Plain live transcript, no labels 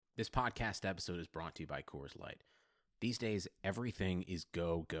This podcast episode is brought to you by Coors Light. These days, everything is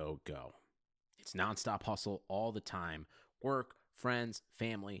go, go, go. It's nonstop hustle all the time. Work, friends,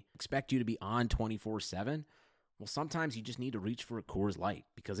 family expect you to be on 24/7. Well, sometimes you just need to reach for a Coors Light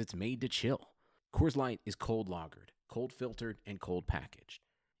because it's made to chill. Coors Light is cold lagered, cold filtered, and cold packaged.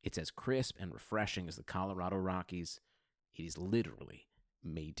 It's as crisp and refreshing as the Colorado Rockies. It is literally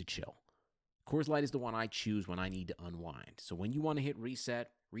made to chill. Coors Light is the one I choose when I need to unwind. So when you want to hit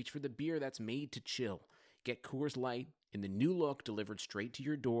reset, reach for the beer that's made to chill. Get Coors Light in the new look delivered straight to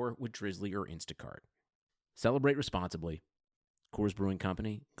your door with Drizzly or Instacart. Celebrate responsibly. Coors Brewing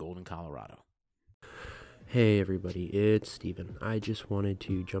Company, Golden, Colorado. Hey everybody, it's Steven. I just wanted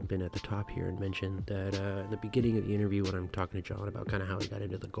to jump in at the top here and mention that at the beginning of the interview when I'm talking to John about kind of how he got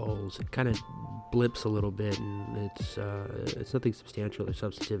into the goals, it kind of blips a little bit, and it's nothing substantial or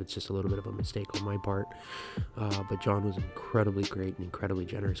substantive. It's just a little bit of a mistake on my part. But John was incredibly great and incredibly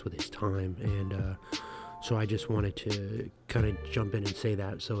generous with his time, and so I just wanted to kind of jump in and say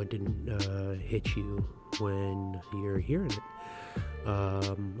that so it didn't hit you when you're hearing it.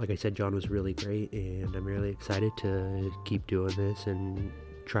 Like I said, John was really great, and I'm really excited to keep doing this and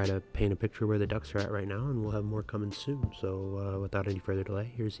try to paint a picture where the Ducks are at right now, and we'll have more coming soon. So without any further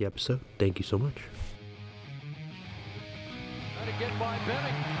delay, here's the episode. Thank you so much. Trying to get by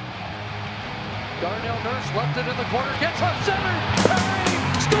Benning. Darnell Nurse left it in the corner, gets left center.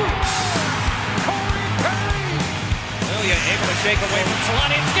 Perry scores! Corey Perry! Ilya able to shake away from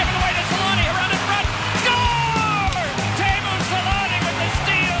Solani. It's given away to Solani around in front. Score! Teemu Solani with the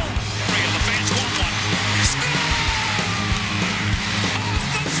steal. Three in the face, 1-1. Score!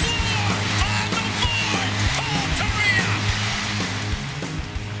 Off the floor! Paul Kariya!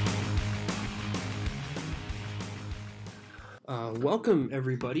 Welcome,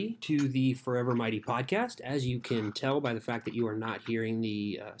 everybody, to the Forever Mighty podcast. As you can tell by the fact that you are not hearing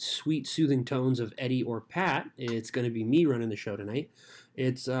the sweet, soothing tones of Eddie or Pat, it's going to be me running the show tonight.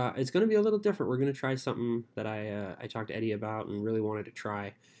 It's going to be a little different. We're going to try something that I talked to Eddie about and really wanted to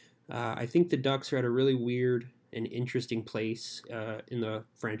try. I think the Ducks are at a really weird and interesting place in the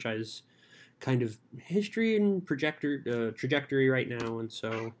franchise kind of history and trajectory right now, and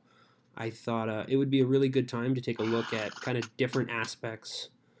so I thought it would be a really good time to take a look at kind of different aspects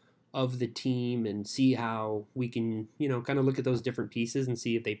of the team and see how we can, kind of look at those different pieces and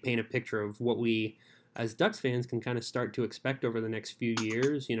see if they paint a picture of what we, as Ducks fans, can kind of start to expect over the next few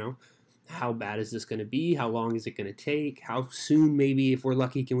years. How bad is this going to be? How long is it going to take? How soon, maybe, if we're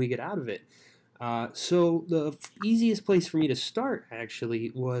lucky, can we get out of it? So the easiest place for me to start, actually,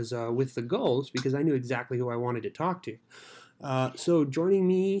 was with the Gulls, because I knew exactly who I wanted to talk to. So joining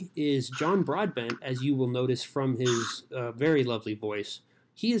me is John Broadbent, as you will notice from his very lovely voice.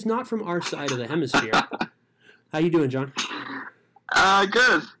 He is not from our side of the hemisphere. How you doing, John?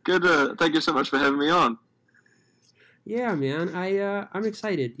 Good. Thank you so much for having me on. Yeah, man. I'm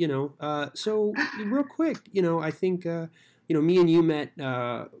excited. So real quick, I think me and you met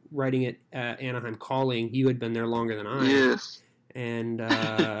writing at Anaheim Calling. You had been there longer than I. Yes. And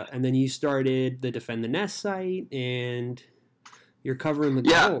then you started the Defend the Nest site, and you're covering the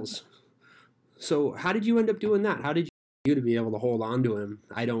Gulls. So how did you end up doing that? How did you to be able to hold on to him?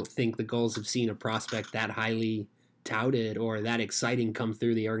 I don't think the Gulls have seen a prospect that highly touted or that exciting come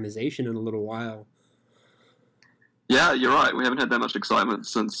through the organization in a little while. Yeah, you're right. We haven't had that much excitement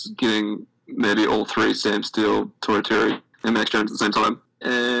since getting maybe all three, Sam Steele, Torrey Terry, and Max Jones at the same time.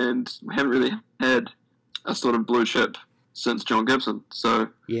 And we haven't really had a sort of blue chip since John Gibson. So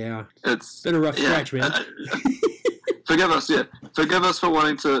yeah, it's been a rough stretch, man. Forgive us for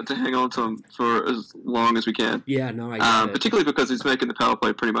wanting to hang on to him for as long as we can. Yeah, no, I get it. Particularly because he's making the power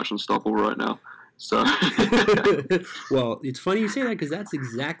play pretty much unstoppable right now. So, well, it's funny you say that because that's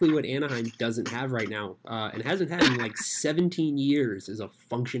exactly what Anaheim doesn't have right now, and hasn't had in like 17 years is a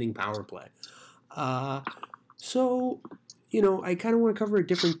functioning power play. So, I kind of want to cover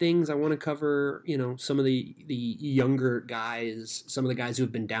different things. I want to cover, some of the younger guys, some of the guys who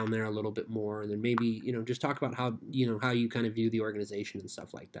have been down there a little bit more, and then maybe, just talk about how you kind of view the organization and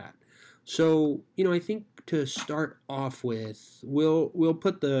stuff like that. So, I think to start off with, we'll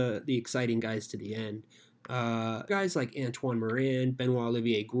put the exciting guys to the end. Guys like Antoine Morin, Benoit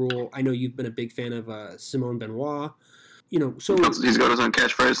Olivier Gruel. I know you've been a big fan of Simone Benoit. So he's got his own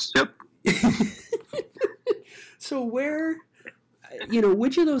catchphrase. Yep. So where,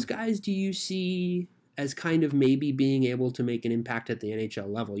 which of those guys do you see as kind of maybe being able to make an impact at the NHL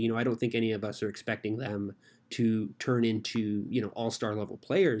level? I don't think any of us are expecting them to turn into, all-star level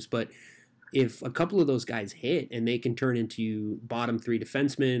players, but if a couple of those guys hit and they can turn into bottom three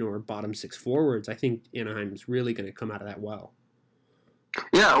defensemen or bottom six forwards, I think Anaheim is really going to come out of that well.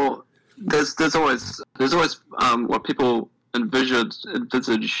 Yeah, well, there's always what people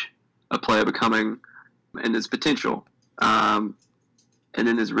envisage a player becoming, and his potential, and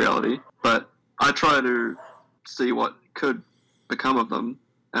in his reality. But I try to see what could become of them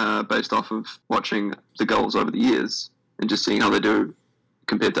based off of watching the goals over the years and just seeing how they do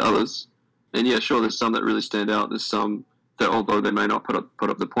compared to others. And yeah, sure, there's some that really stand out. There's some that, although they may not put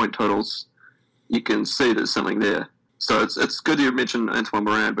up the point totals, you can see there's something there. So it's good you mentioned Antoine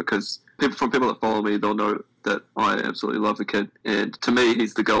Morin, because people that follow me, they'll know that I absolutely love the kid. And to me,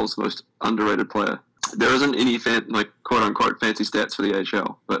 he's the goals most underrated player. There isn't any quote-unquote fancy stats for the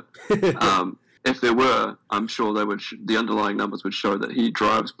AHL, but if there were, I'm sure they would. The underlying numbers would show that he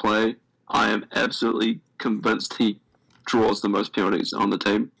drives play. I am absolutely convinced he draws the most penalties on the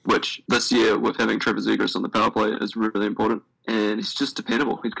team, which this year, with having Trevor Zegras on the power play, is really important. And he's just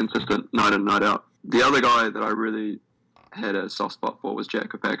dependable. He's consistent night in, night out. The other guy that I really had a soft spot for was Jack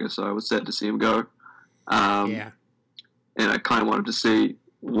Kopaka, so I was sad to see him go. And I kind of wanted to see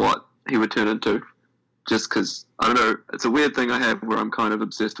what he would turn into, just because, I don't know, it's a weird thing I have where I'm kind of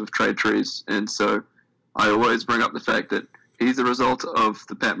obsessed with trade trees, and so I always bring up the fact that he's the result of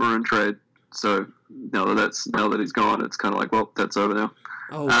the Pat Maroon trade. So now that he's gone, it's kind of like, well, that's over now.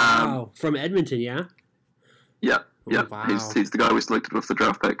 Oh, wow. From Edmonton, yeah? Yeah. Oh, wow. He's the guy we selected with the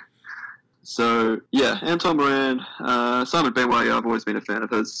draft pick. So, yeah, Antoine Morin, Simon Benway, I've always been a fan of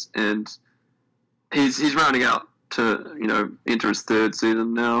his, and he's rounding out to, enter his third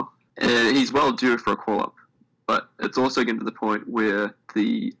season now, and he's well due for a call-up. But it's also getting to the point where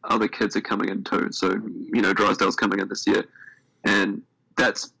the other kids are coming in too. So, Drysdale's coming in this year, and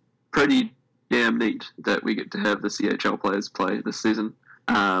that's pretty damn neat that we get to have the CHL players play this season,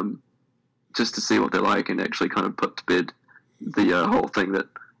 just to see what they're like and actually kind of put to bed the whole thing that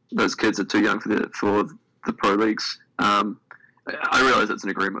those kids are too young for the pro leagues. I realize it's an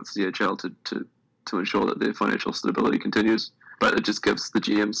agreement with CHL to ensure that their financial stability continues, but it just gives the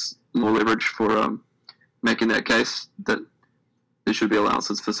GMs more leverage for making that case that there should be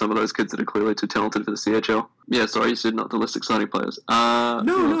allowances for some of those kids that are clearly too talented for the CHL. Yeah, sorry, you said not the list exciting players.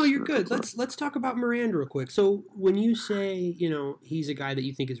 No, you're good. Let's talk about Miranda real quick. So when you say, he's a guy that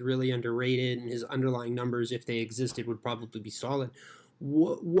you think is really underrated and his underlying numbers, if they existed, would probably be solid,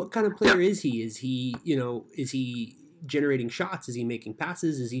 what kind of player is he? Is he generating shots? Is he making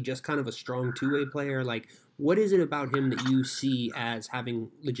passes? Is he just kind of a strong two-way player? Like, what is it about him that you see as having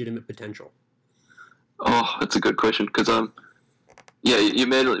legitimate potential? Oh, that's a good question, because you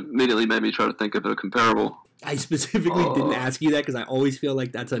immediately made me try to think of a comparable. I specifically didn't ask you that because I always feel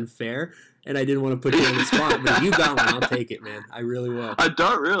like that's unfair, and I didn't want to put you on the spot. But if you got one, I'll take it, man. I really will. I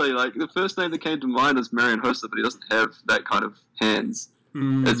don't really. Like, the first name that came to mind is Marian Hossa, but he doesn't have that kind of hands.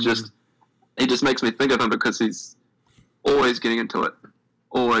 It's just, he just makes me think of him because he's always getting into it,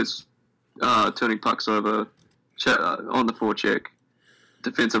 always turning pucks over, on the forecheck,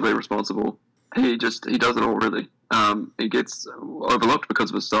 defensively responsible. He does it all, really. He gets overlooked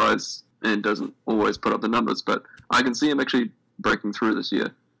because of his size and doesn't always put up the numbers, but I can see him actually breaking through this year.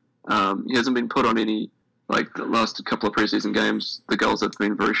 He hasn't been put on any, like the last couple of preseason games, the goals have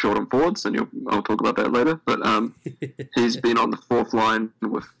been very short on forwards, and I'll talk about that later, but he's been on the fourth line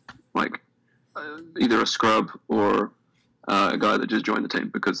with either a scrub or a guy that just joined the team,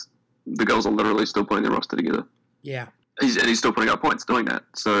 because the goals are literally still putting their roster together. Yeah. He's still putting up points doing that.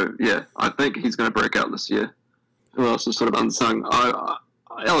 So, yeah, I think he's going to break out this year. Who else is sort of unsung?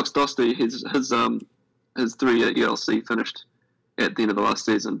 Alex Dostie, his 3-year ELC finished at the end of the last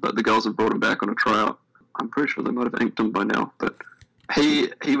season, but the girls have brought him back on a tryout. I'm pretty sure they might have inked him by now, but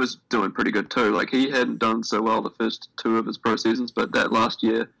he was doing pretty good too. Like, he hadn't done so well the first two of his pro seasons, but that last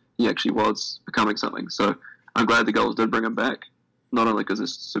year he actually was becoming something. So I'm glad the girls did bring him back, not only because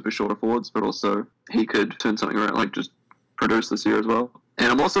he's super short of forwards, but also he could turn something around, like just produce this year as well. And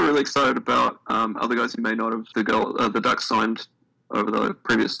I'm also really excited about other guys who may not have the Ducks signed over the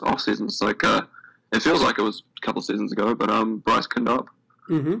previous off seasons. Like, it feels like it was a couple of seasons ago, but Bryce Kindup,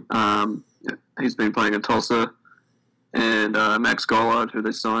 he's been playing in Tulsa, and Max Gollard, who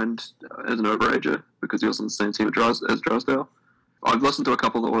they signed as an overager because he was on the same team as Drysdale. I've listened to a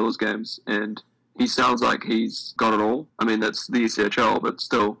couple of the Oilers games, and he sounds like he's got it all. I mean, that's the ECHL, but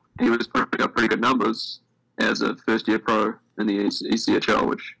still, he was putting up pretty good numbers as a first-year pro in the ECHL,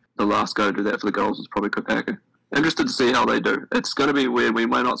 which the last guy to do that for the goals was probably Kopaka. Interested to see how they do. It's going to be weird. We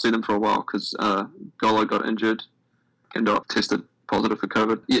might not see them for a while because Golo got injured and tested positive for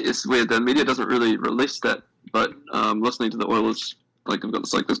COVID. Yeah, it's weird. The media doesn't really release that, but listening to the Oilers, like they've got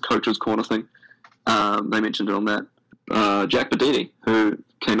this coach's corner thing, they mentioned it on that. Jack Bedini, who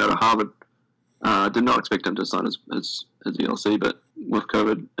came out of Harvard, Did not expect him to sign his ELC, but with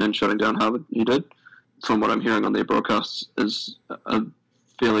COVID and shutting down Harvard, he did. From what I'm hearing on their broadcasts, is a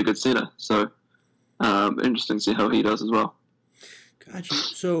fairly good center. So interesting to see how he does as well. Gotcha.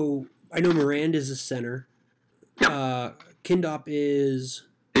 So I know Morand is a center. Yep. Kindop is...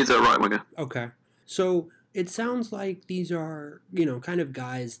 He's a right winger. Okay. So it sounds like these are, kind of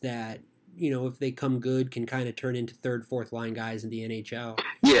guys that, if they come good, can kind of turn into third, fourth line guys in the NHL.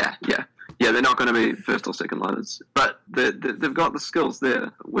 Yeah. They're not going to be first or second liners, but they've got the skills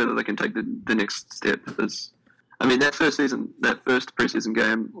there. Whether they can take the next step is, that first preseason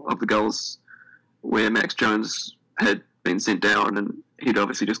game of the goals, where Max Jones had been sent down and he'd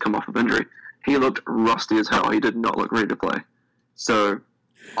obviously just come off of injury. He looked rusty as hell. He did not look ready to play. So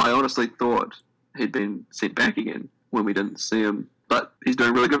I honestly thought he'd been sent back again when we didn't see him, but he's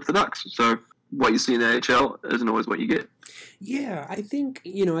doing really good for the Ducks. So what you see in the AHL isn't always what you get. Yeah, I think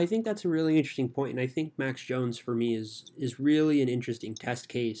that's a really interesting point, and I think Max Jones for me is really an interesting test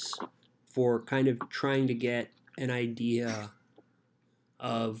case for kind of trying to get an idea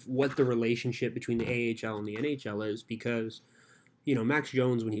of what the relationship between the AHL and the NHL is, because Max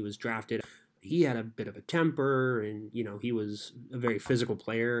Jones, when he was drafted, he had a bit of a temper, and he was a very physical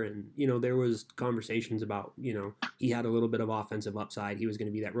player, and there was conversations about he had a little bit of offensive upside. He was going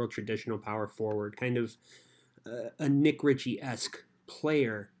to be that real traditional power forward, kind of a Nick Ritchie-esque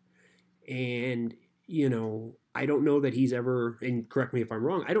player. And I don't know that he's ever, and correct me if I'm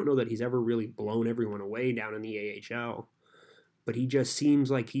wrong, I don't know that he's ever really blown everyone away down in the AHL, but he just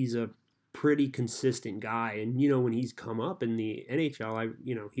seems like he's a pretty consistent guy. And when he's come up in the NHL,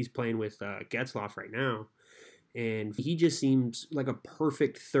 he's playing with Getzlaf right now, and he just seems like a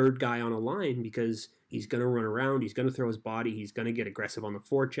perfect third guy on a line, because he's going to run around, he's going to throw his body, he's going to get aggressive on the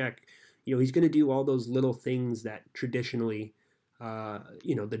forecheck. He's going to do all those little things that traditionally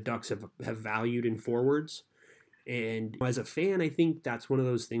the Ducks have valued in forwards. And as a fan, I think that's one of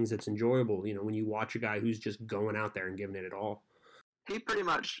those things that's enjoyable, when you watch a guy who's just going out there and giving it all. He pretty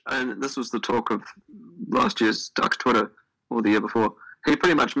much, and this was the talk of last year's Ducks Twitter, or the year before, he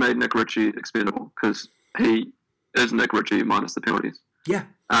pretty much made Nick Ritchie expendable, because he is Nick Ritchie minus the penalties. Yeah.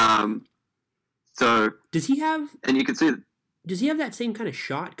 So does he have? And you can see. Does he have that same kind of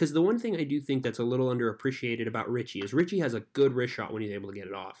shot? Because the one thing I do think that's a little underappreciated about Ritchie is Ritchie has a good wrist shot when he's able to get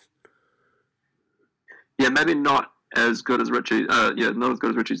it off. Yeah, maybe not as good as Ritchie. Not as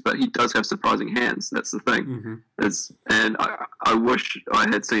good as Ritchie's, but he does have surprising hands. That's the thing. Mm-hmm. And I wish I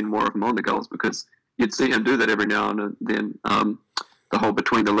had seen more of him on the goals, because you'd see him do that every now and then. The whole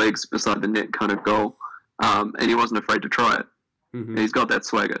between the legs, beside the net kind of goal, and he wasn't afraid to try it. Mm-hmm. He's got that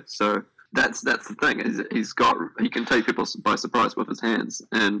swagger. So that's the thing. He can take people by surprise with his hands,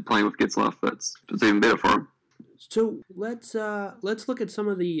 and playing with Getzlaf, it's even better for him. So let's look at some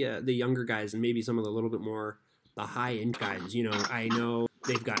of the younger guys, and maybe some of the little bit more the high end guys. I know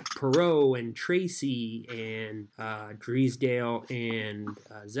they've got Perreault and Tracy and Drysdale and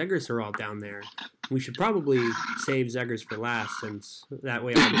Zegras are all down there. We should probably save Zegras for last, since that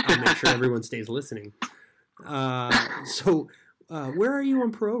way I'll make sure everyone stays listening. So where are you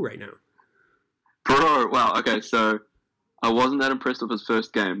on Perreault right now? Perreault, wow, okay, so I wasn't that impressed with his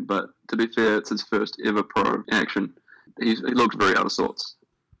first game, but to be fair, it's his first ever pro action. He looked very out of sorts.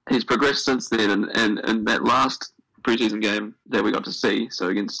 He's progressed since then, and that last preseason game that we got to see, so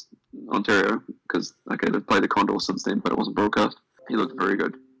against Ontario, because they've played the Condors since then, but it wasn't broadcast, he looked very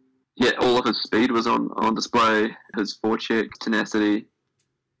good. Yeah, all of his speed was on display, his forecheck, tenacity,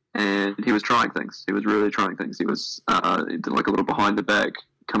 and he was trying things. He was really trying things. He did like a little behind the back,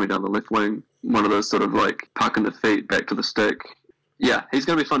 coming down the left wing, one of those sort of like puck in the feet, back to the stick. Yeah, he's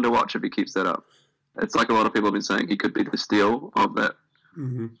going to be fun to watch if he keeps that up. It's like a lot of people have been saying, he could be the steal of that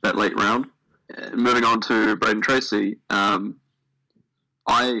that late round. Moving on to Braden Tracy, I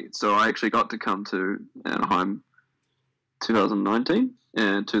actually got to come to Anaheim 2019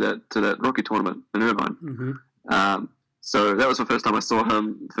 and to that rookie tournament in Irvine. Mm-hmm. So that was the first time I saw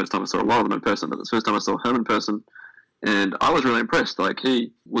him. First time I saw a lot of them in person, but the first time I saw him in person, and I was really impressed. Like,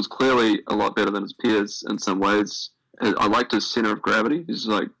 he was clearly a lot better than his peers in some ways. I liked his center of gravity. He's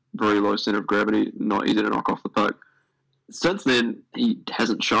like very low center of gravity, not easy to knock off the puck. Since then, he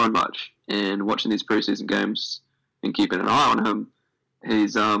hasn't shown much. And watching these preseason games and keeping an eye on him,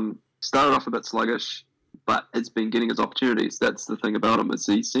 he's started off a bit sluggish, but it's been getting his opportunities. That's the thing about him, is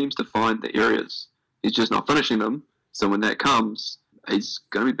he seems to find the areas. He's just not finishing them. So when that comes, he's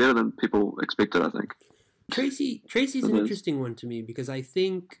going to be better than people expected, I think. Tracy's an interesting one to me, because I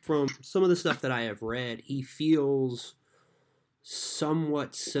think from some of the stuff that I have read, he feels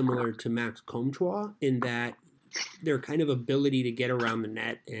somewhat similar to Max Comtois in that their kind of ability to get around the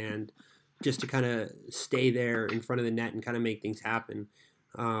net and just to kind of stay there in front of the net and kind of make things happen,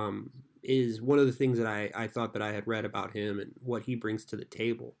 is one of the things that I thought that I had read about him and what he brings to the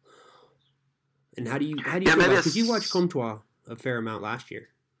table. And how do you feel about, because you watched Comtois a fair amount last year.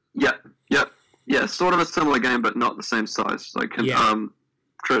 Yeah, sort of a similar game, but not the same size. Like,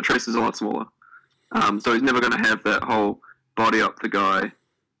 Trace is a lot smaller. So he's never going to have that whole body up the guy,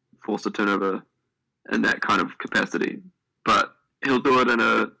 force a turnover in that kind of capacity. But he'll do it in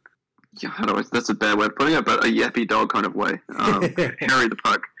that's a bad way of putting it, but a yappy dog kind of way. Harry the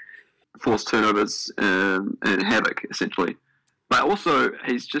puck, force turnovers, and havoc, essentially. But also,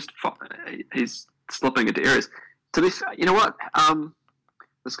 he's slipping into areas. To be fair, you know what?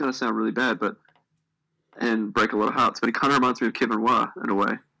 This is going to sound really bad, and break a lot of hearts, but he kind of reminds me of Kevin Roy in a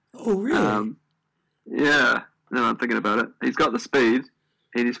way. Oh, really? Yeah. No, I'm thinking about it. He's got the speed,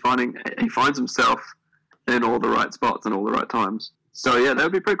 and he finds himself in all the right spots and all the right times. So yeah, that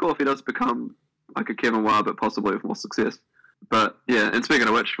would be pretty cool if he does become like a Kevin Roy, but possibly with more success. But yeah, and speaking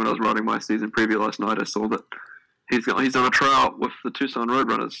of which, when I was writing my season preview last night, I saw that he's on a tryout with the Tucson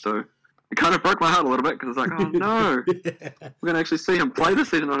Roadrunners. So it kind of broke my heart a little bit because I was like, oh no, we're going to actually see him play this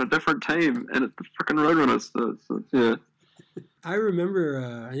season on a different team, and it's the freaking Roadrunners. So yeah. I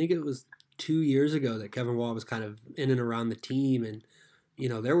remember, I think it was 2 years ago that Kevin Roy was kind of in and around the team, and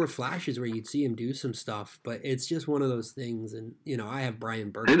there were flashes where you'd see him do some stuff, but it's just one of those things. And I have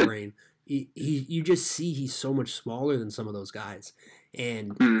Brian Burke brain. You just see he's so much smaller than some of those guys,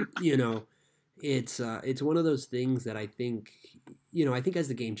 and it's one of those things that I think as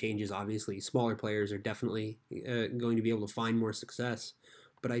the game changes, obviously smaller players are definitely going to be able to find more success.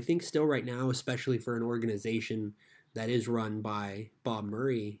 But I think still right now, especially for an organization that is run by Bob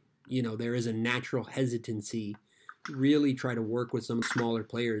Murray, there is a natural hesitancy to really try to work with some smaller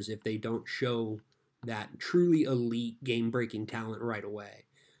players if they don't show that truly elite game-breaking talent right away.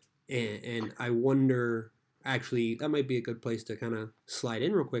 And I wonder, actually, that might be a good place to kind of slide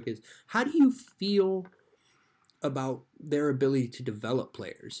in real quick, is how do you feel about their ability to develop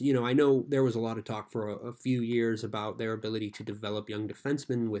players? I know there was a lot of talk for a few years about their ability to develop young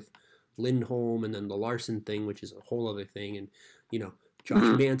defensemen with Lindholm and then the Larson thing, which is a whole other thing. And,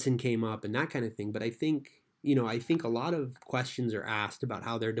 Josh Manson came up and that kind of thing. But I think a lot of questions are asked about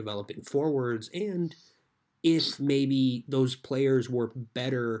how they're developing forwards and if maybe those players were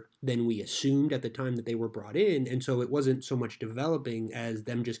better than we assumed at the time that they were brought in. And so it wasn't so much developing as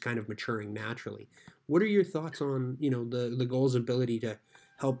them just kind of maturing naturally. What are your thoughts on, the goal's ability to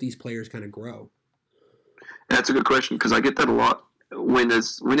help these players kind of grow? That's a good question, because I get that a lot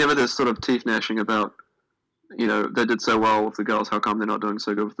whenever there's sort of teeth gnashing about, they did so well with the girls, how come they're not doing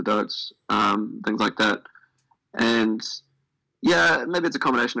so good with the Ducks, things like that. And yeah, maybe it's a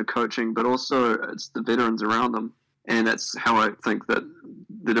combination of coaching, but also it's the veterans around them. And that's how I think that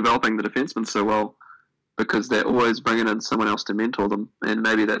they're developing the defensemen so well, because they're always bringing in someone else to mentor them. And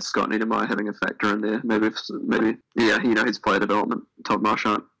maybe that's Scott Niedermayer having a factor in there. Maybe his player development, Todd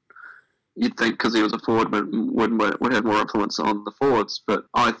Marchant. You'd think because he was a forward would have more influence on the forwards, but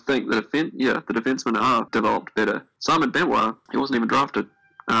I think the defensemen are developed better. Simon Benoit, he wasn't even drafted.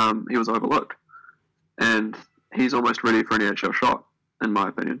 He was overlooked. And he's almost ready for an NHL shot, in my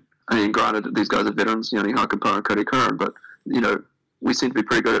opinion. I mean, granted, these guys are veterans, Jani Hakanpää and Cody Curran, but, we seem to be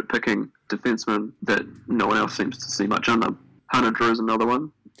pretty good at picking defensemen that no one else seems to see much in them. Hunter Drew is another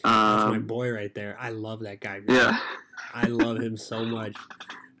one. That's my boy right there. I love that guy. Man. Yeah. I love him so much.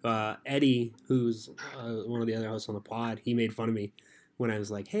 Eddie, who's one of the other hosts on the pod, he made fun of me when I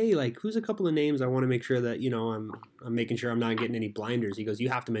was like, hey, who's a couple of names I want to make sure that, I'm making sure I'm not getting any blinders. He goes, you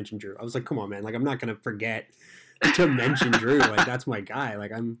have to mention Drew. I was like, come on, man. I'm not going to forget to mention Drew. That's my guy.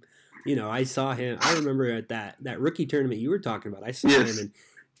 I saw him. I remember at that rookie tournament you were talking about, I saw him, and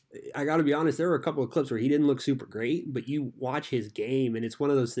I got to be honest, there were a couple of clips where he didn't look super great, but you watch his game, and it's one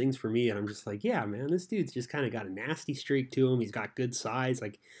of those things for me, and I'm just like, yeah, man, this dude's just kind of got a nasty streak to him. He's got good size.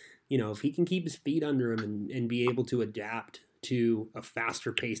 If he can keep his feet under him and be able to adapt to a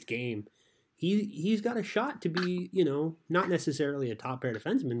faster-paced game, he's got a shot to be, not necessarily a top-pair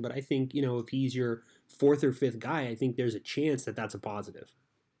defenseman, but I think, if he's your fourth or fifth guy, I think there's a chance that that's a positive.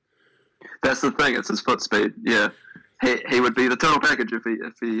 That's the thing. It's his foot speed. Yeah, he would be the total package if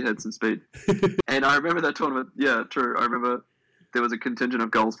he had some speed. And I remember that tournament. Yeah, true. I remember there was a contingent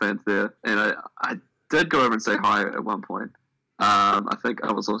of Gulls fans there, and I did go over and say hi at one point. I think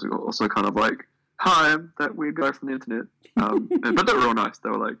I was also kind of like, hi, I'm that weird guy from the internet. But they were real nice. They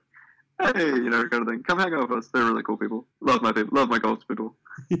were like, hey, kind of thing. Come hang out with us. They're really cool people. Love my people. Love my Gulls people.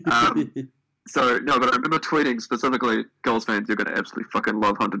 So, no, but I remember tweeting specifically, Gulls fans, you're going to absolutely fucking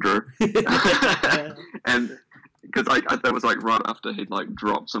love Hunter Drew. And because that was like right after he'd like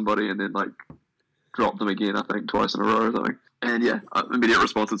dropped somebody and then like dropped them again, I think twice in a row or something. And yeah, immediate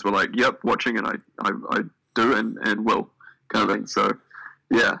responses were like, "Yep, watching, and I do and will," kind of thing. So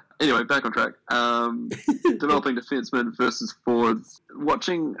yeah. Anyway, back on track. Developing defensemen versus forwards.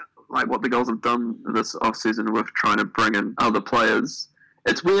 Watching like what the Gulls have done this offseason with trying to bring in other players.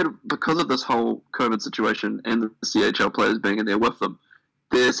 It's weird because of this whole COVID situation and the CHL players being in there with them.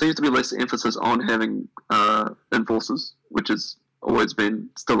 There seems to be less emphasis on having enforcers, which has always been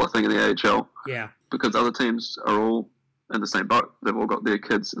still a thing in the AHL. Yeah. Because other teams are all in the same boat. They've all got their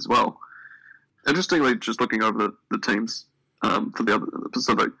kids as well. Interestingly, just looking over the teams for the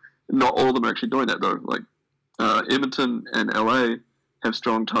Pacific, not all of them are actually doing that though. Like Edmonton and LA have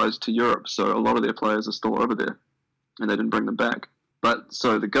strong ties to Europe, so a lot of their players are still over there, and they didn't bring them back. But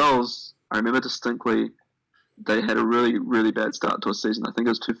so the Gulls, I remember distinctly, they had a really, really bad start to a season. I think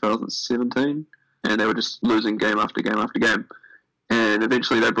it was 2017, and they were just losing game after game after game. And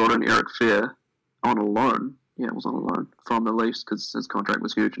eventually they brought in Eric Fair on a loan. Yeah, it was on a loan from the Leafs because his contract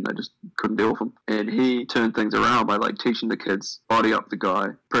was huge and they just couldn't deal with him. And he turned things around by like teaching the kids, body up the guy,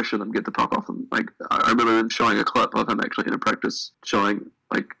 pressure them, get the puck off them. Like I remember him showing a clip of him actually in a practice showing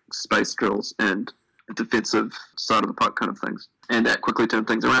like space drills and defensive side of the puck kind of things. And that quickly turned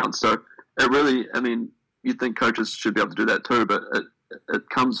things around. So it really, I mean, you'd think coaches should be able to do that too, but it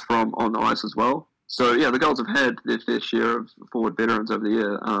comes from on the ice as well. So yeah, the Gulls have had their fair share of forward veterans over the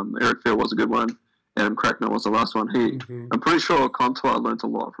year. Eric Fair was a good one. Adam Cracknell was the last one. I'm pretty sure Contour learnt a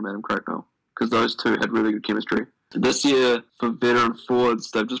lot from Adam Cracknell because those two had really good chemistry. This year, for veteran forwards,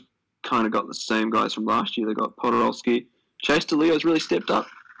 they've just kind of got the same guys from last year. They got Podorowski. Chase DeLeo's really stepped up.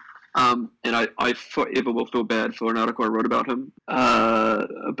 And I forever will feel bad for an article I wrote about him,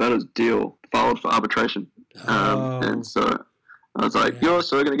 about his deal, filed for arbitration. And so I was like, you're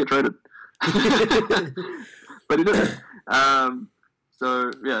so going to get traded. But he didn't.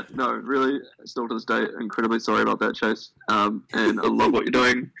 So, yeah, no, really, still to this day, incredibly sorry about that, Chase. And I love what you're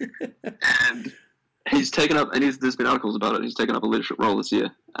doing. And he's taken up, and there's been articles about it, he's taken up a leadership role this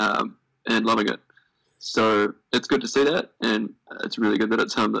year and loving it. So it's good to see that, and it's really good that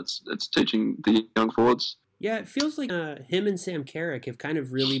it's him that's teaching the young forwards. Yeah, it feels like him and Sam Carrick have kind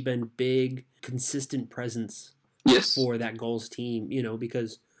of really been big, consistent presence for that Gulls team, you know,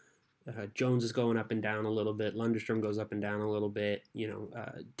 because Jones is going up and down a little bit. Lundestrom goes up and down a little bit. You know,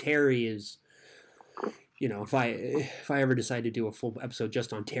 Terry is, you know, if I ever decide to do a full episode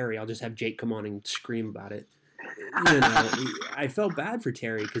just on Terry, I'll just have Jake come on and scream about it. You know, I felt bad for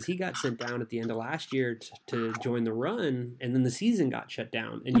Terry because he got sent down at the end of last year to join the run, and then the season got shut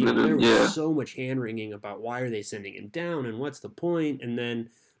down. And, you know, there was so much hand-wringing about why are they sending him down and what's the point, and then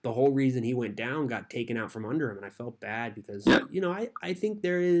the whole reason he went down got taken out from under him, and I felt bad because, you know, I think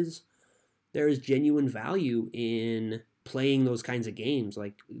there is genuine value in playing those kinds of games.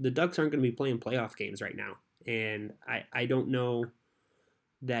 Like, the Ducks aren't going to be playing playoff games right now, and I don't know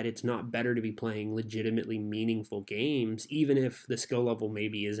that it's not better to be playing legitimately meaningful games, even if the skill level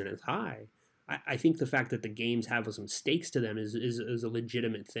maybe isn't as high. I think the fact that the games have some stakes to them is a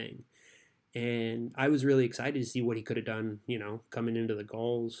legitimate thing. And I was really excited to see what he could have done, you know, coming into the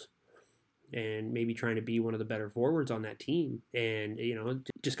Gulls and maybe trying to be one of the better forwards on that team. And, you know, it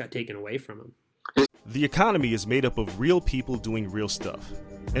just got taken away from him. The economy is made up of real people doing real stuff,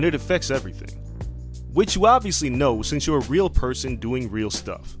 and it affects everything. Which you obviously know since you're a real person doing real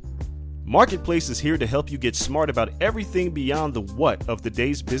stuff. Marketplace is here to help you get smart about everything beyond the what of the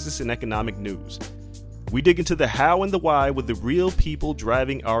day's business and economic news. We dig into the how and the why with the real people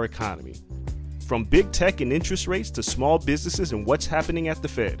driving our economy. From big tech and interest rates to small businesses and what's happening at the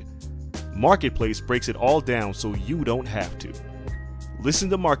Fed. Marketplace breaks it all down so you don't have to. Listen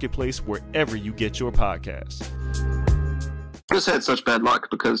to Marketplace wherever you get your podcasts. I just had such bad luck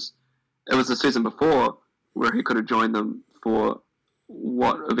because it was the season before where he could have joined them for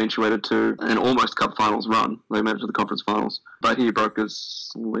what eventuated to an almost cup finals run. They made it to the conference finals, but he broke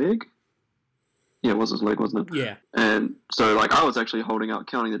his leg. Yeah, it was his leg, wasn't it? Yeah. And so, like, I was actually holding out,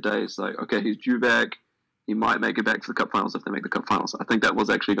 counting the days. Like, okay, he's due back. He might make it back to the cup finals if they make the cup finals. I think that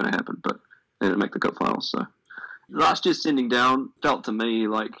was actually going to happen, but they didn't make the cup finals. So last year's sending down felt to me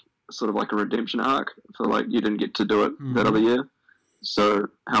like sort of like a redemption arc for like you didn't get to do it that other year. So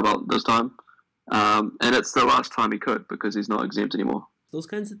how about this time? And it's the last time he could because he's not exempt anymore. Those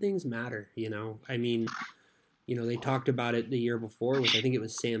kinds of things matter, you know. I mean, you know, they talked about it the year before with, I think it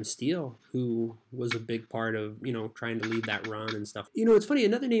was Sam Steele, who was a big part of, you know, trying to lead that run and stuff. You know, it's funny,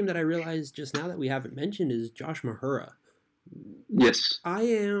 another name that I realized just now that we haven't mentioned is Josh Mahura. Yes. I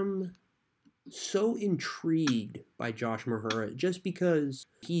am so intrigued by Josh Mahura just because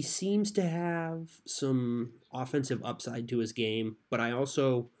he seems to have some offensive upside to his game, but I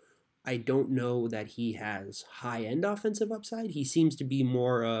don't know that he has high-end offensive upside. He seems to be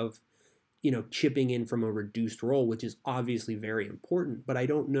more of, chipping in from a reduced role, which is obviously very important, but I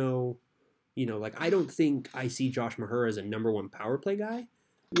don't know, I don't think I see Josh Mahura as a number one power play guy.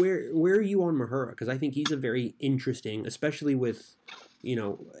 Where are you on Mahura? Because I think he's a very interesting, especially with,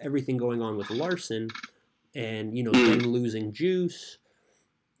 everything going on with Larson and, them losing Juice.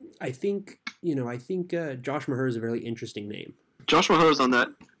 I think Josh Mahura is a very interesting name. Josh Mahura is on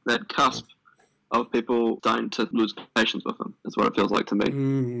that cusp of people starting to lose patience with him. That's what it feels like to me.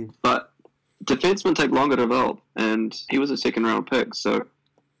 Mm-hmm. But defensemen take longer to develop, and he was a second-round pick, so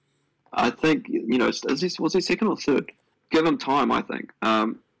I think, was he second or third? Give him time, I think.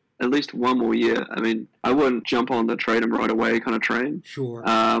 At least one more year. I mean, I wouldn't jump on the trade him right away kind of train. Sure.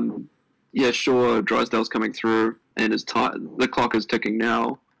 Sure, Drysdale's coming through, and the clock is ticking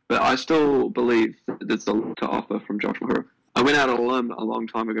now, but I still believe that there's a lot to offer from Josh Mahura. I went out on a limb a long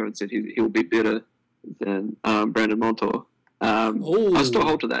time ago and said he'll be better than Brandon Montour. I still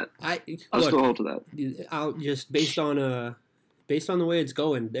hold to that. I still hold to that. I'll just based on the way it's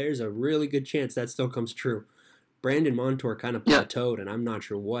going, there's a really good chance that still comes true. Brandon Montour kind of plateaued, and I'm not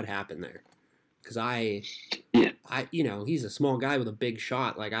sure what happened there. Because he's a small guy with a big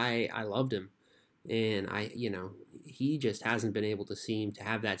shot. Like I loved him, and he just hasn't been able to seem to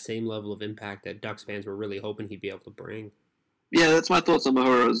have that same level of impact that Ducks fans were really hoping he'd be able to bring. Yeah, that's my thoughts on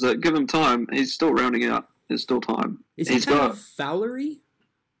Mahura. Is that give him time, he's still rounding out. There's still time. Is he kind of Fowlery?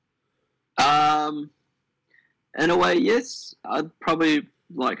 In a way, yes. I'd probably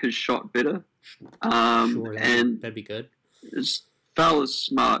like his shot better. Sure, and that'd be good. Fowler's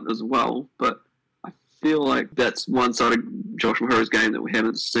smart as well, but I feel like that's one side of Josh Mahura's game that we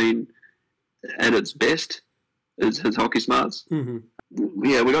haven't seen at its best, is his hockey smarts. Mm-hmm.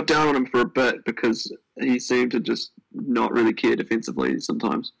 Yeah, we got down on him for a bit because he seemed to just not really care defensively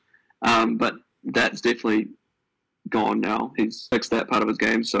sometimes. But that's definitely gone now. He's fixed that part of his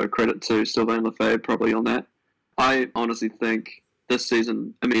game, so credit to Sylvain Lefebvre probably on that. I honestly think this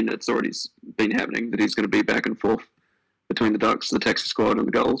season, it's already been happening, that he's going to be back and forth between the Ducks, the Texas squad, and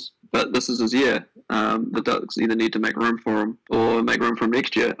the Gulls. But this is his year. The Ducks either need to make room for him or make room for him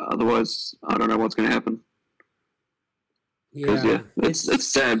next year. Otherwise, I don't know what's going to happen. Yeah,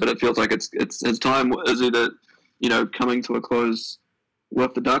 it's sad, but it feels like it's his time is either coming to a close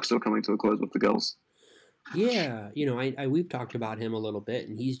with the Ducks or coming to a close with the Gulls. Yeah, we've talked about him a little bit,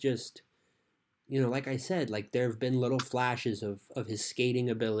 and he's just, like I said, like there have been little flashes of his skating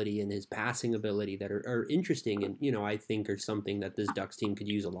ability and his passing ability that are interesting, and I think are something that this Ducks team could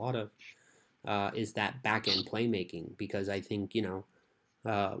use a lot of, is that back end playmaking, because I think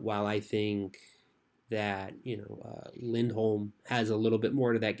while I think that Lindholm has a little bit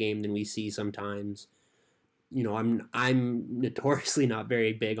more to that game than we see sometimes. I'm notoriously not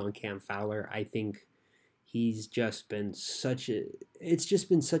very big on Cam Fowler. I think he's just been such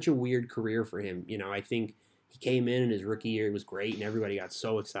a weird career for him. I think he came in his rookie year, it was great, and everybody got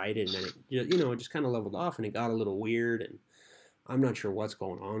so excited, and then it just kind of leveled off, and it got a little weird, and I'm not sure what's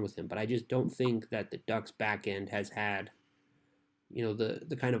going on with him, but I just don't think that the Ducks back end has had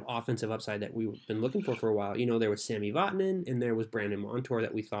the kind of offensive upside that we've been looking for a while. There was Sami Vatanen and there was Brandon Montour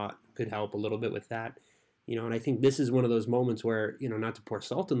that we thought could help a little bit with that. And I think this is one of those moments where, not to pour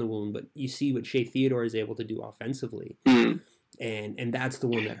salt in the wound, but you see what Shea Theodore is able to do offensively. Mm-hmm. And that's the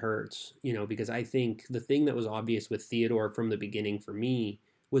one that hurts, because I think the thing that was obvious with Theodore from the beginning for me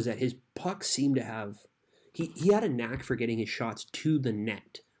was that his pucks seemed to have, he had a knack for getting his shots to the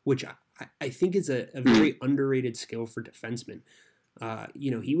net, which I think is a very underrated skill for defensemen.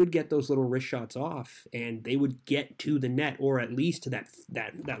 He would get those little wrist shots off, and they would get to the net, or at least to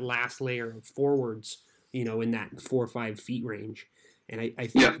that last layer of forwards, in that 4 or 5 feet range. And I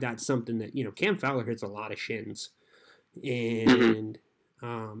think that's something that, Cam Fowler hits a lot of shins. And,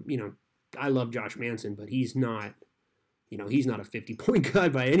 I love Josh Manson, but he's not a 50-point guy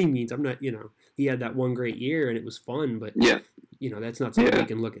by any means. I'm not, he had that one great year and it was fun, but, that's not something we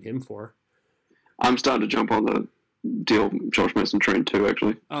can look at him for. I'm starting to jump on the deal Josh Manson train too,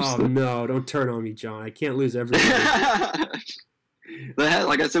 actually. No, don't turn on me, John. I can't lose everything.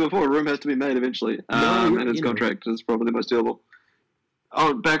 Like I said before, room has to be made eventually, and his contract is probably the most doable.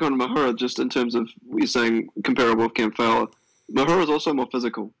 Oh, back on Mahura, just in terms of what you're saying, comparable with Cam Fowler, Mahura is also more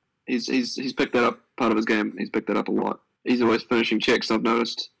physical. He's picked that up, part of his game. He's picked that up a lot. He's always finishing checks, I've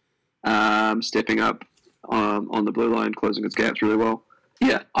noticed, stepping up on the blue line, closing his gaps really well.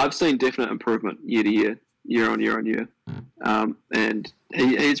 Yeah, I've seen definite improvement year to year year on year on year. And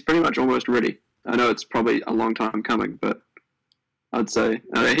he's pretty much almost ready. I know it's probably a long time coming, but I'd say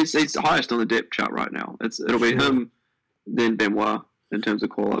he's the highest on the depth chart right now. It'll be him, then Benoit in terms of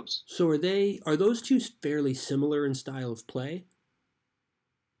call-ups. So are those two fairly similar in style of play?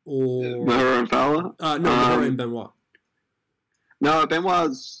 Or Mahura and Fowler? No, Mahura and Benoit. No,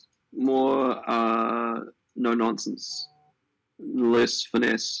 Benoit's more no nonsense, less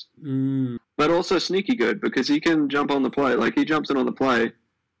finesse, but also sneaky good because he can jump on the play. Like he jumps in on the play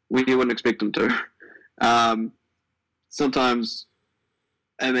when you wouldn't expect him to. Sometimes,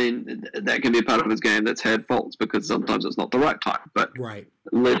 I mean, that can be a part of his game that's had faults because sometimes it's not the right time. But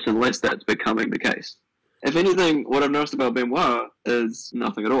less and less that's becoming the case. If anything, what I've noticed about Benoit is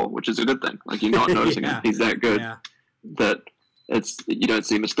nothing at all, which is a good thing. Like you're not noticing him; he's that good that you don't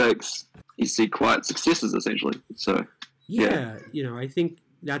see mistakes. You see quiet successes essentially. So I think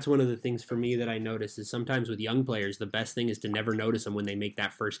that's one of the things for me that I notice is sometimes with young players, the best thing is to never notice them when they make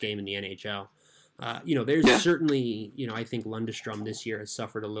that first game in the NHL. There's certainly, I think Lundestrom this year has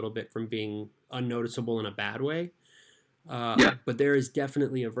suffered a little bit from being unnoticeable in a bad way. But there is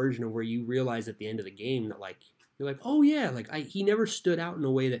definitely a version of where you realize at the end of the game that you're like, oh yeah, he never stood out in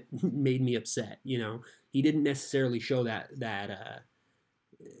a way that made me upset. He didn't necessarily show that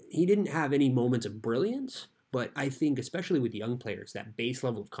he didn't have any moments of brilliance, but I think especially with young players, that base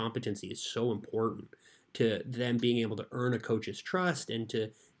level of competency is so important to them being able to earn a coach's trust and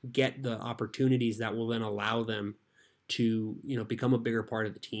to get the opportunities that will then allow them to, become a bigger part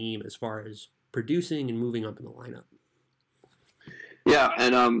of the team as far as producing and moving up in the lineup. Yeah,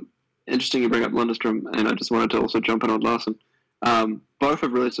 and interesting you bring up Lundestrom, and I just wanted to also jump in on Larson. Both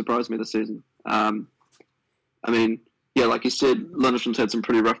have really surprised me this season. Like you said, Lundestrom's had some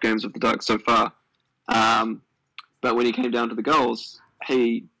pretty rough games with the Ducks so far. But when he came down to the goals,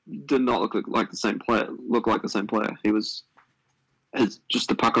 he did not look like the same player. He was just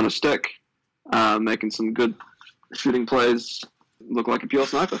the puck on a stick, making some good shooting plays, looked like a pure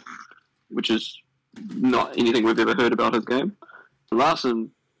sniper, which is not anything we've ever heard about his game. Larson,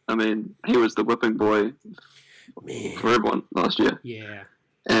 he was the whipping boy for everyone last year. Yeah.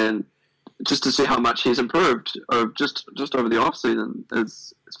 And just to see how much he's improved just over the offseason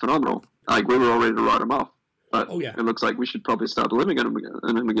is phenomenal. Like, we were all ready to write him off. But it looks like we should probably start believing in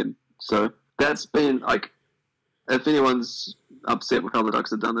him again. So that's been, if anyone's upset with how the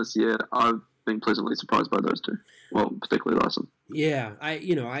Ducks have done this year, I've been pleasantly surprised by those two. Well, particularly Larson. Yeah,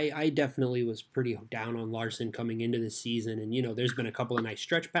 I definitely was pretty down on Larson coming into this season, and there's been a couple of nice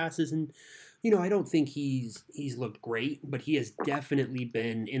stretch passes, and I don't think he's looked great, but he has definitely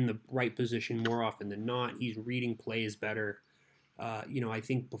been in the right position more often than not. He's reading plays better. I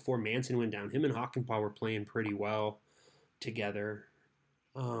think before Manson went down, him and Hakanpää were playing pretty well together.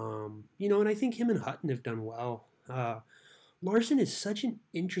 And I think him and Hutton have done well. Larson is such an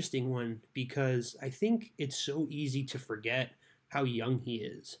interesting one because I think it's so easy to forget how young he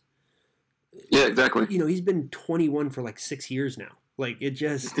is. Yeah, exactly. He's been 21 for 6 years now. It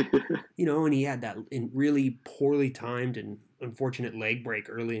just, and he had that really poorly timed and unfortunate leg break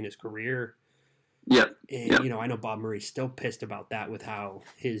early in his career. Yeah. And, I know Bob Murray's still pissed about that with how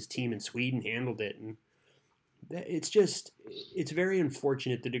his team in Sweden handled it. And it's very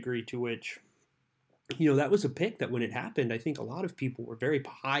unfortunate the degree to which, that was a pick that when it happened, I think a lot of people were very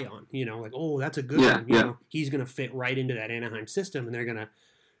high on, oh, that's a good one. He's going to fit right into that Anaheim system and they're going to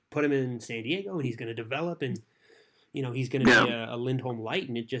put him in San Diego and he's going to develop and, he's going to be a Lindholm light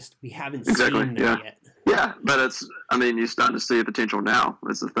and we haven't seen that yet. Yeah, but you're starting to see a potential now.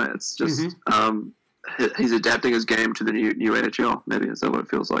 That's the thing. It's just, he's adapting his game to the new NHL. Maybe is that what it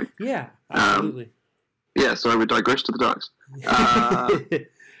feels like? Yeah, absolutely. So we digress to the Ducks.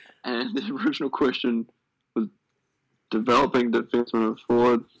 And the original question was developing defensemen and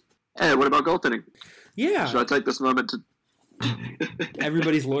forwards. Hey, what about goaltending? Yeah. Should I take this moment to...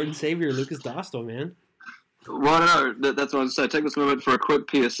 Everybody's Lord and Savior, Lucas Dostal, man. Well, no, that's what I was going to say. Take this moment for a quick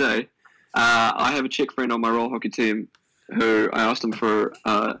PSA. I have a Czech friend on my roll hockey team who I asked him for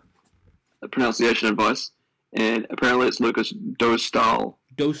pronunciation advice, and apparently it's Lucas Dostal.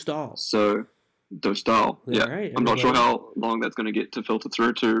 Dostal. So... Dostal. Yeah, right, I'm not sure how long that's going to get to filter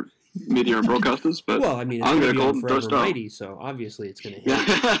through to media and broadcasters, but well, it's I'm going to call him Forever Mighty, so obviously it's going to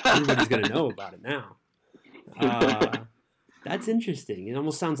hit. Everybody's going to know about it now. That's interesting. It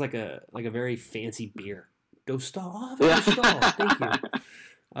almost sounds like a very fancy beer. Dostal. Dostal. Thank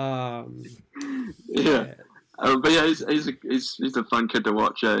you. But yeah, he's a fun kid to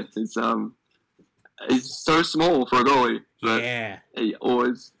watch. He's so small for a goalie, but he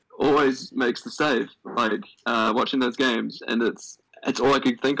always makes the save. Watching those games, and it's all I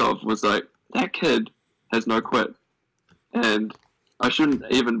could think of was that kid has no quit. And I shouldn't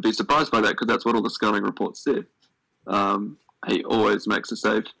even be surprised by that because that's what all the scouting reports said. He always makes a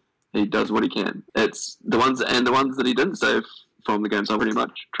save. He does what he can. It's the ones that he didn't save from the games are pretty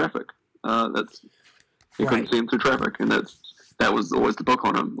much traffic. He couldn't see him through traffic, and that was always the book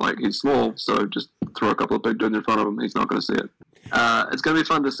on him. Like, he's small, so just throw a couple of big dudes in front of him, he's not going to see it. It's going to be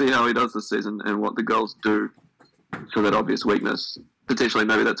fun to see how he does this season and what the girls do for that obvious weakness. Potentially,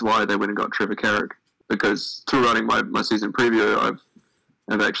 maybe that's why they went and got Trevor Carrick, because through writing my season preview,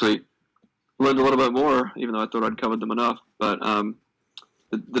 I've actually learned a little bit more, even though I thought I'd covered them enough. But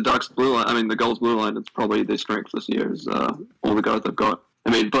the Ducks blue line, the Gulls blue line, it's probably their strength this year is all the guys they've got. I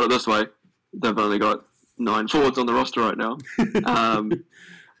mean, put it this way, they've only got 9 forwards on the roster right now.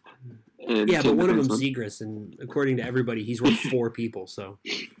 Yeah, but one of them's Zegras, and according to everybody, he's worth 4 people. So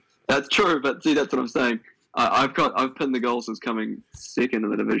that's true, but see, that's what I'm saying. I've pinned the Gulls as coming second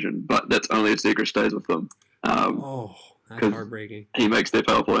in the division, but that's only if Zegras stays with them. That's heartbreaking. He makes their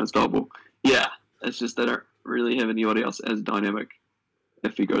power play unstoppable. Yeah, it's just they don't really have anybody else as dynamic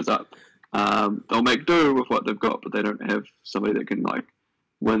if he goes up. They'll make do with what they've got, but they don't have somebody that can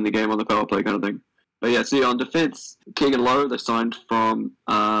win the game on the power play kind of thing. But yeah, see, on defense, Keegan Lowe, they signed from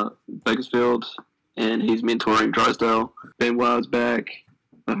Bakersfield, and he's mentoring Drysdale. Ben Wild's back.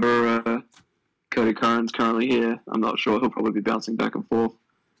 Ahura, Cody Curran's currently here. I'm not sure. He'll probably be bouncing back and forth.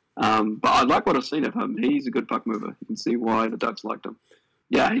 But I like what I've seen of him. He's a good puck mover. You can see why the Ducks liked him.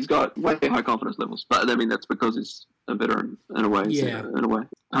 Yeah, he's got way high confidence levels. But, I mean, that's because he's a veteran in a way. Yeah. In a way.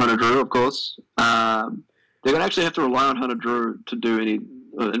 Hunter Drew, of course. They're going to actually have to rely on Hunter Drew to do any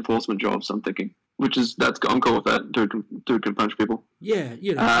enforcement jobs, I'm thinking. I'm cool with that. Dude can punch people. Yeah,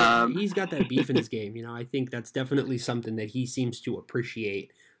 he's got that beef in his game. I think that's definitely something that he seems to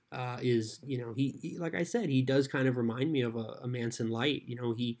appreciate. He like I said, he does kind of remind me of a Manson light.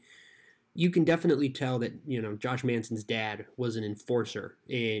 You can definitely tell that Josh Manson's dad was an enforcer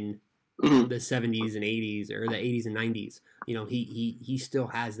in the 70s and 80s, or the 80s and 90s. He still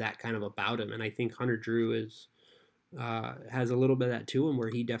has that kind of about him, and I think Hunter Drew has a little bit of that to him, where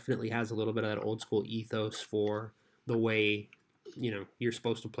he definitely has a little bit of that old school ethos for the way you're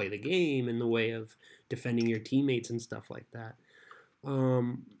supposed to play the game and the way of defending your teammates and stuff like that.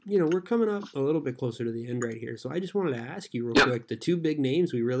 We're coming up a little bit closer to the end right here, so I just wanted to ask you real quick the 2 big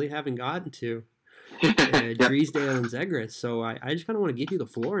names we really haven't gotten to, Drysdale and Zegras. So I just kind of want to give you the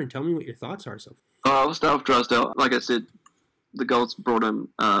floor and tell me what your thoughts are. So I'll start with Drysdale. Like I said, the Gulls brought in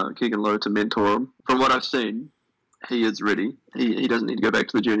Keegan Lowe to mentor him. From what I've seen, he is ready. He doesn't need to go back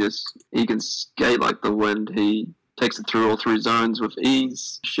to the juniors. He can skate like the wind. He takes it through all 3 zones with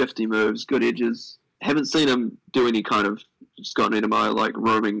ease, shifty moves, good edges. Haven't seen him do any kind of Scott Niedermayer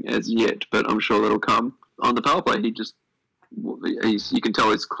roaming as yet, but I'm sure that'll come. On the power play, you can tell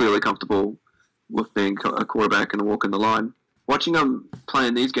he's clearly comfortable with being a quarterback and a walk in the line. Watching him play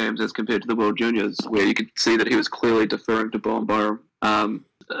in these games as compared to the World Juniors, where you could see that he was clearly deferring to Bowen Byram,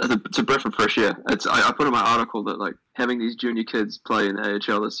 it's a breath of fresh air. I put in my article that having these junior kids play in the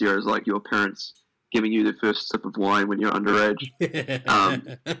AHL this year is like your parents giving you the first sip of wine when you're underage.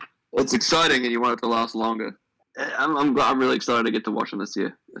 It's exciting, and you want it to last longer. I'm really excited to get to watch him this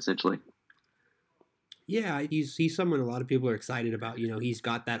year, essentially. Yeah, he's someone a lot of people are excited about. He's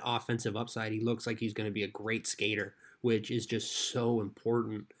got that offensive upside. He looks like he's going to be a great skater, which is just so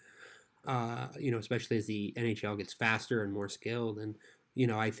important, especially as the NHL gets faster and more skilled. And,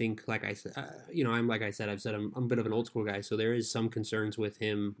 I think, like I said, I've said I'm a bit of an old school guy, so there is some concerns with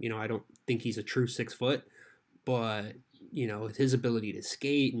him. I don't think he's a true 6 foot, but his ability to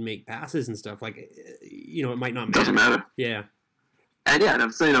skate and make passes and stuff, it might not matter. Doesn't matter. Yeah. And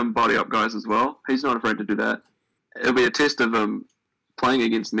I've seen him body up guys as well. He's not afraid to do that. It'll be a test of him playing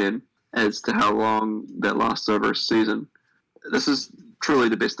against men as to how long that lasts over a season. This is truly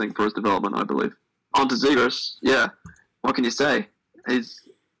the best thing for his development, I believe. On to Zegras, yeah. What can you say? He's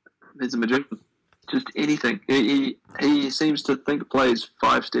a magician. Just anything. He seems to think plays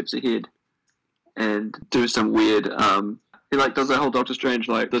 5 steps ahead and do some weird he does that whole Doctor Strange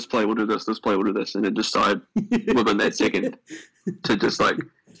this play will do this play will do this, and then decide within that second to just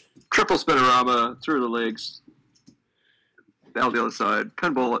triple spinorama through the legs out the other side,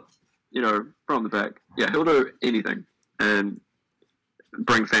 pinball it from the back. Yeah, he'll do anything and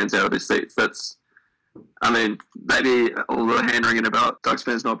bring fans out of their seats. Maybe all the hand-wringing about Ducks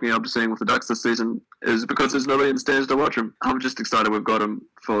fans not being able to see him with the Ducks this season is because there's nobody in the stands to watch him. I'm just excited we've got him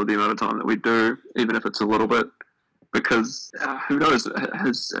for the amount of time that we do, even if it's a little bit, because who knows,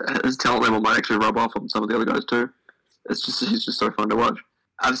 his talent level might actually rub off on some of the other guys too. He's just so fun to watch.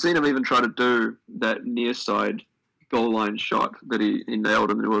 I've seen him even try to do that near side goal line shot that he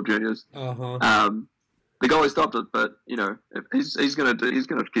nailed in the World Juniors. the goalie stopped it, but he's gonna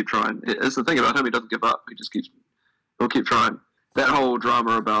keep trying. It's the thing about him; he doesn't give up. He'll keep trying. That whole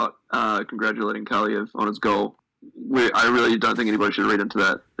drama about congratulating Kaliev on his goal, I really don't think anybody should read into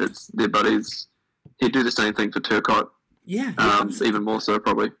that. It's their buddies. He'd do the same thing for Turcotte. Yeah, even more so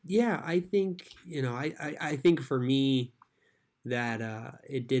probably. Yeah, I think I think for me that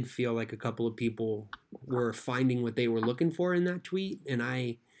it did feel like a couple of people were finding what they were looking for in that tweet, and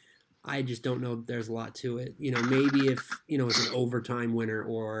I just don't know that there's a lot to it. Maybe if it's an overtime winner,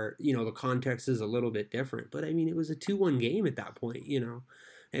 or the context is a little bit different. But I mean, it was a 2-1 game at that point.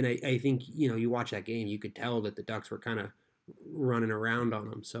 And I think you watch that game, you could tell that the Ducks were kind of running around on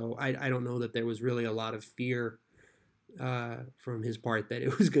them. So I don't know that there was really a lot of fear from his part that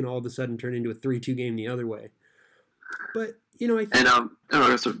it was going to all of a sudden turn into a 3-2 game the other way. But I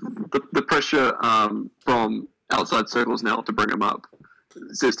think... so the pressure from outside circles now to bring him up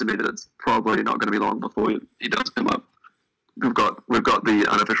says to me that it's probably not going to be long before he does come up. We've got the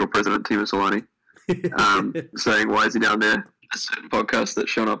unofficial president, Teemu Selanne, saying, "Why is he down there?" A certain podcast that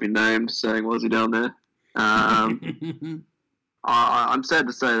shall not be named saying, "Why is he down there?" I'm sad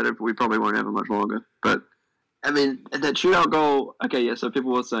to say that we probably won't have him much longer. But I mean, that shootout goal. Okay, yeah. So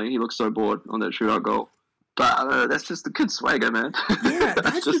people were saying he looks so bored on that shootout goal. But that's just the kid swagger, man. Yeah,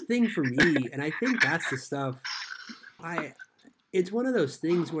 that's the thing for me, and I think that's the stuff. It's one of those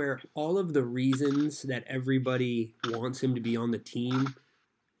things where all of the reasons that everybody wants him to be on the team,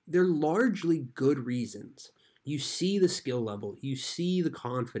 they're largely good reasons. You see the skill level, you see the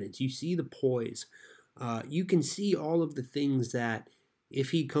confidence, you see the poise. You can see all of the things that,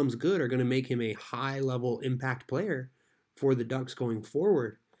 if he comes good, are going to make him a high-level impact player for the Ducks going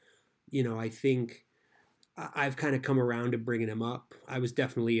forward. I think I've kind of come around to bringing him up. I was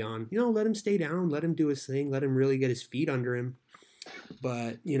definitely on, let him stay down, let him do his thing, let him really get his feet under him.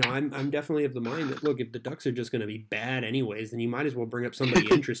 But, I'm definitely of the mind that, look, if the Ducks are just going to be bad anyways, then you might as well bring up somebody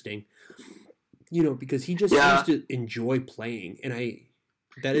interesting, because he just seems to enjoy playing. And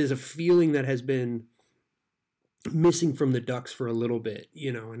that is a feeling that has been missing from the Ducks for a little bit,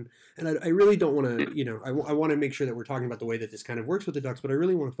 and I really don't want to, I want to make sure that we're talking about the way that this kind of works with the Ducks, but I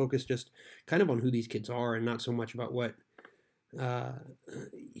really want to focus just kind of on who these kids are and not so much about what, how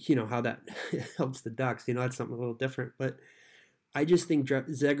that helps the Ducks. That's something a little different, but I just think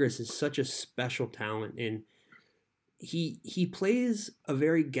Zegras is such a special talent, and he plays a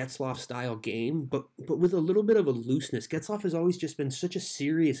very Getzlaf-style game, but with a little bit of a looseness. Getzlaf has always just been such a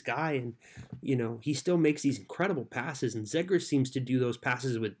serious guy, and, he still makes these incredible passes, and Zegras seems to do those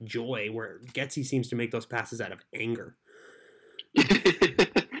passes with joy, where Getzy seems to make those passes out of anger.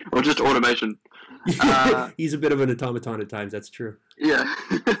 Or just automation. He's a bit of an automaton at times, that's true. Yeah.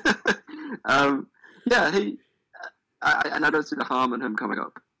 And I don't see the harm in him coming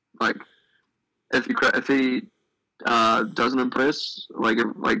up. Like, if he doesn't impress, like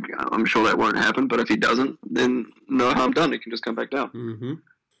I'm sure that won't happen. But if he doesn't, then no harm done. He can just come back down. Mm-hmm.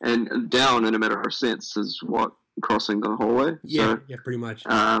 And down, in a matter of sense, is what, crossing the hallway. Yeah, pretty much.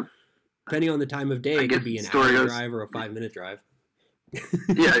 Depending on the time of day, it could be an hour drive or a 5-minute drive.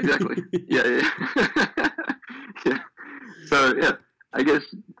 Yeah, exactly. Yeah. Yeah. So yeah, I guess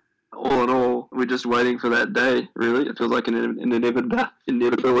all in all, we're just waiting for that day. Really, it feels like an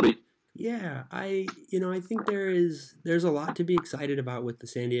inevitability. Yeah, I think there's a lot to be excited about with the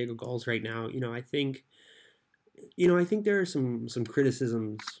San Diego Gulls right now. I think there are some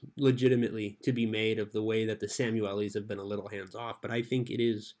criticisms legitimately to be made of the way that the Samuelis have been a little hands off, but I think it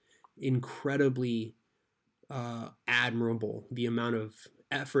is incredibly admirable the amount of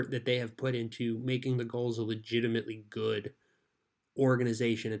effort that they have put into making the Gulls a legitimately good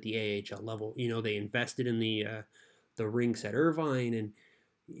organization at the AHL level. They invested in the rinks at Irvine, and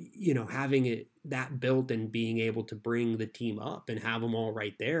having that built and being able to bring the team up and have them all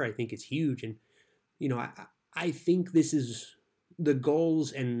right there, I think is huge. And I think this is the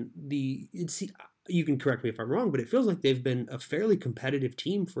Gulls, and you can correct me if I'm wrong, but it feels like they've been a fairly competitive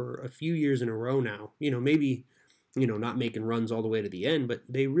team for a few years in a row now. Maybe not making runs all the way to the end, but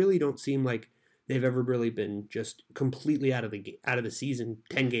they really don't seem like they've ever really been just completely out of the season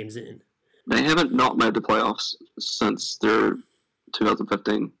 10 games in. They haven't not made the playoffs since their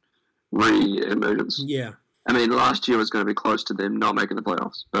 2015 re-emergence. Yeah. I mean, last year was going to be close to them not making the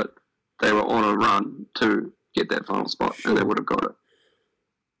playoffs, but they were on a run to get that final spot, and they would have got it.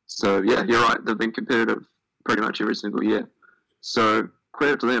 So, yeah, you're right. They've been competitive pretty much every single year. So,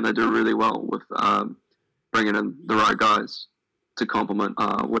 credit to them. They do really well with bringing in the right guys to complement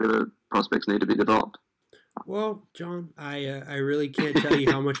whatever prospects need to be developed. Well, John, I really can't tell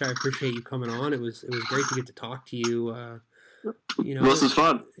you how much I appreciate you coming on. It was great to get to talk to you. This is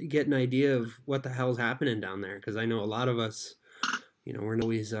fun. Get an idea of what the hell's happening down there, because I know a lot of us, we're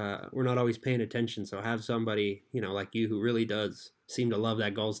not always paying attention. So have somebody, like you, who really does seem to love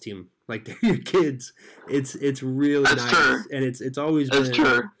that Gulls team, like they're your kids. It's really That's nice, true. and it's always That's been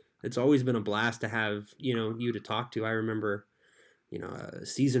true. It's always been a blast to have you to talk to. I remember, a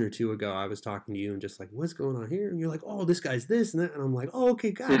season or two ago, I was talking to you and just like, what's going on here? And you're like, oh, this guy's this and that. And I'm like, oh,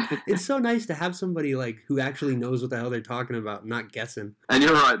 okay, God. It's so nice to have somebody like who actually knows what the hell they're talking about, not guessing. And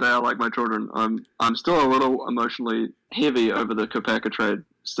you're right, they are like my children. I'm still a little emotionally heavy over the Kopaka trade.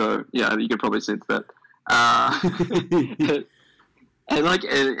 So, yeah, you can probably sense that.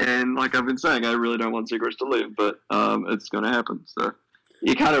 And like I've been saying, I really don't want Zegras to leave, but it's going to happen. So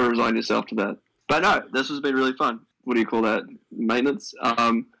you kind of resign yourself to that. But no, this has been really fun. What do you call that? Maintenance.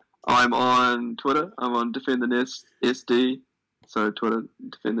 I'm on Twitter. I'm on Defend the Nest SD. So Twitter,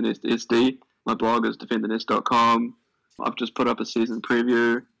 Defend the Nest SD. My blog is defendthenest.com. I've just put up a season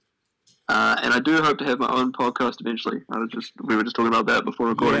preview. And I do hope to have my own podcast eventually. We were just talking about that before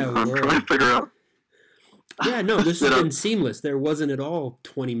recording. Yeah, I'm trying to figure out. Yeah, no, this has been seamless. There wasn't at all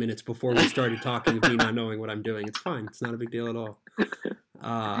 20 minutes before we started talking of me not knowing what I'm doing. It's fine. It's not a big deal at all.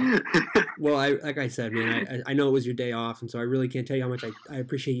 Well, like I said, man, I know it was your day off, and so I really can't tell you how much I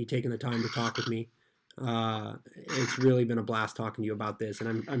appreciate you taking the time to talk with me. It's really been a blast talking to you about this,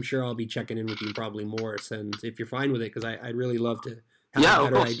 and I'm sure I'll be checking in with you probably more, and if you're fine with it, because I'd really love to have a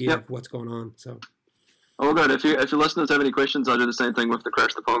better idea of what's going on. So, oh, good. If your listeners have any questions, I'll do the same thing with the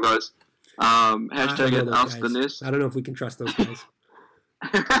Crash the Pond guys. Hashtag it Ask the Nest. I don't know if we can trust those guys.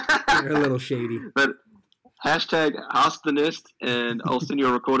 They're a little shady. But hashtag Ask the Nest, and I'll send you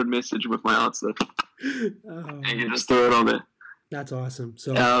a recorded message with my answer. And you just throw it on there. That's awesome.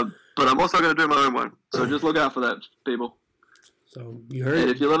 So, but I'm also going to do my own one. So just look out for that, people. So you heard. And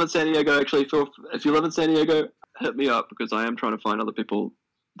if you live in San Diego, if you live in San Diego, hit me up, because I am trying to find other people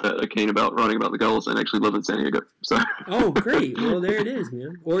that are keen about writing about the Gulls and actually live in San Diego. So. Oh, great. Well, there it is,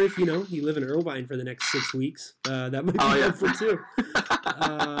 man. Or if, you live in Irvine for the next 6 weeks, that might be helpful too.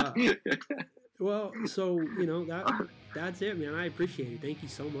 Well, so, that's it, man. I appreciate it. Thank you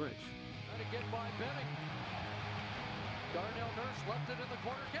so much. And again by Benning. Darnell Nurse left it in the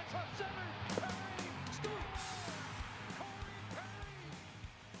corner, gets up center.